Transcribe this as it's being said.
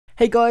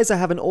Hey guys, I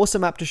have an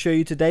awesome app to show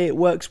you today. It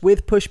works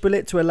with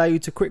Pushbullet to allow you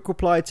to quick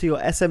reply to your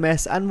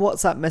SMS and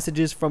WhatsApp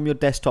messages from your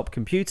desktop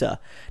computer.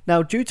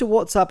 Now, due to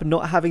WhatsApp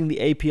not having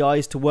the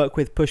APIs to work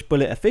with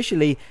Pushbullet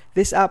officially,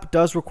 this app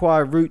does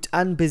require root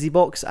and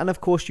BusyBox, and of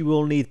course you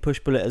will need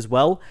Pushbullet as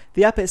well.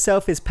 The app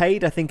itself is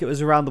paid. I think it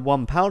was around the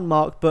 £1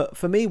 mark, but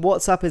for me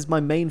WhatsApp is my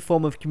main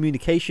form of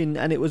communication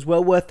and it was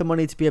well worth the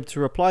money to be able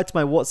to reply to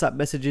my WhatsApp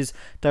messages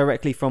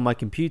directly from my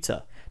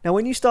computer. Now,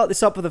 when you start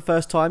this up for the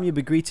first time, you'll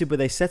be greeted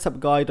with a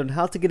setup guide on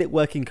how to get it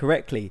working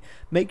correctly.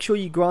 Make sure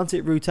you grant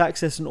it root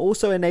access and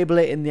also enable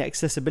it in the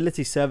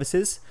accessibility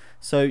services.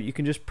 So you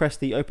can just press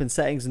the open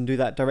settings and do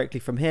that directly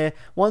from here.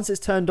 Once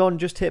it's turned on,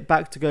 just hit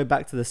back to go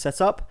back to the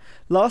setup.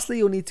 Lastly,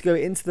 you'll need to go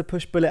into the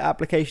Pushbullet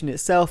application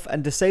itself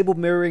and disable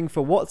mirroring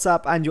for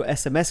WhatsApp and your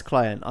SMS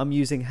client. I'm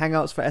using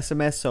Hangouts for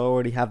SMS, so I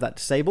already have that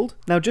disabled.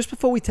 Now, just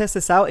before we test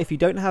this out, if you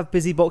don't have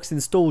BusyBox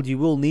installed, you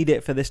will need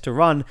it for this to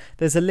run.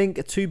 There's a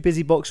link to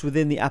BusyBox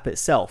within the app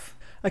itself.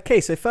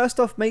 Okay, so first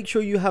off, make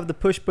sure you have the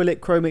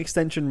Pushbullet Chrome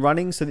extension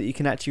running so that you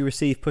can actually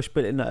receive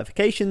Pushbullet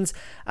notifications,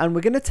 and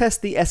we're going to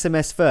test the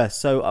SMS first.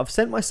 So I've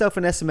sent myself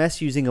an SMS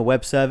using a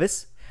web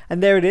service,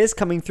 and there it is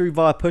coming through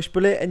via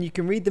Pushbullet, and you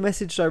can read the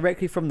message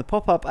directly from the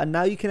pop-up, and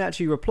now you can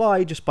actually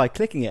reply just by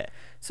clicking it.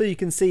 So you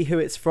can see who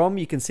it's from,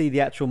 you can see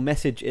the actual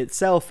message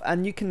itself,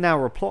 and you can now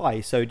reply.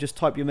 So just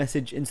type your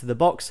message into the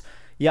box.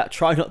 Yeah,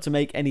 try not to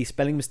make any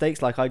spelling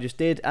mistakes like I just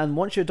did, and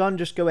once you're done,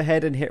 just go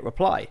ahead and hit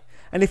reply.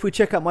 And if we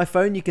check out my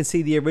phone, you can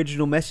see the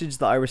original message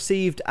that I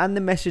received and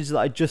the message that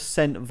I just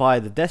sent via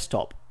the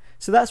desktop.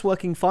 So that's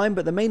working fine,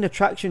 but the main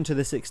attraction to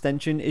this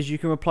extension is you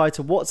can reply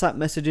to WhatsApp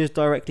messages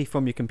directly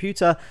from your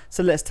computer,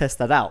 so let's test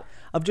that out.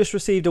 I've just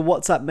received a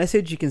WhatsApp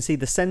message. You can see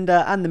the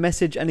sender and the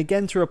message, and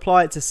again, to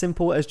reply it's as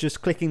simple as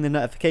just clicking the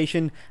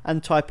notification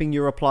and typing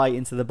your reply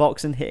into the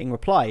box and hitting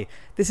reply.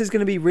 This is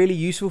going to be really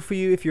useful for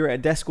you if you're at a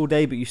desk all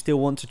day but you still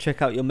want to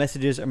check out your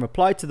messages and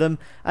reply to them.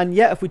 And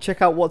yeah, if we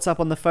check out WhatsApp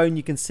on the phone,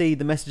 you can see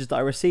the message that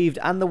I received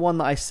and the one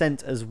that I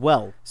sent as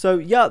well. So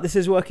yeah, this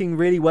is working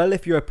really well.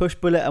 If you're a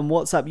Pushbullet and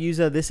WhatsApp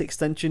user, this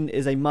extension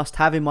is a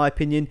must-have in my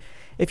opinion.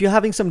 If you're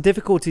having some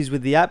difficulties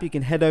with the app, you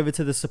can head over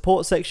to the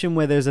support section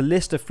where there's a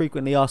list of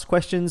frequently asked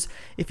questions.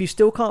 If you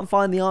still can't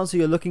find the answer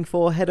you're looking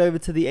for, head over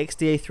to the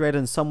XDA thread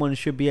and someone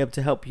should be able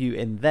to help you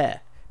in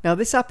there. Now,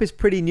 this app is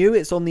pretty new.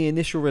 It's on the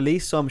initial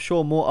release, so I'm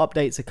sure more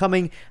updates are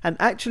coming. And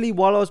actually,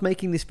 while I was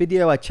making this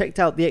video, I checked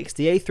out the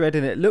XDA thread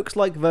and it looks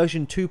like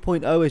version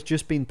 2.0 has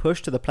just been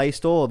pushed to the Play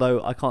Store,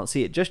 although I can't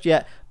see it just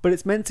yet. But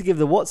it's meant to give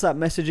the WhatsApp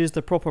messages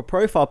the proper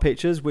profile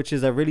pictures, which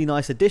is a really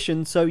nice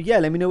addition. So yeah,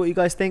 let me know what you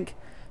guys think.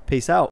 Peace out.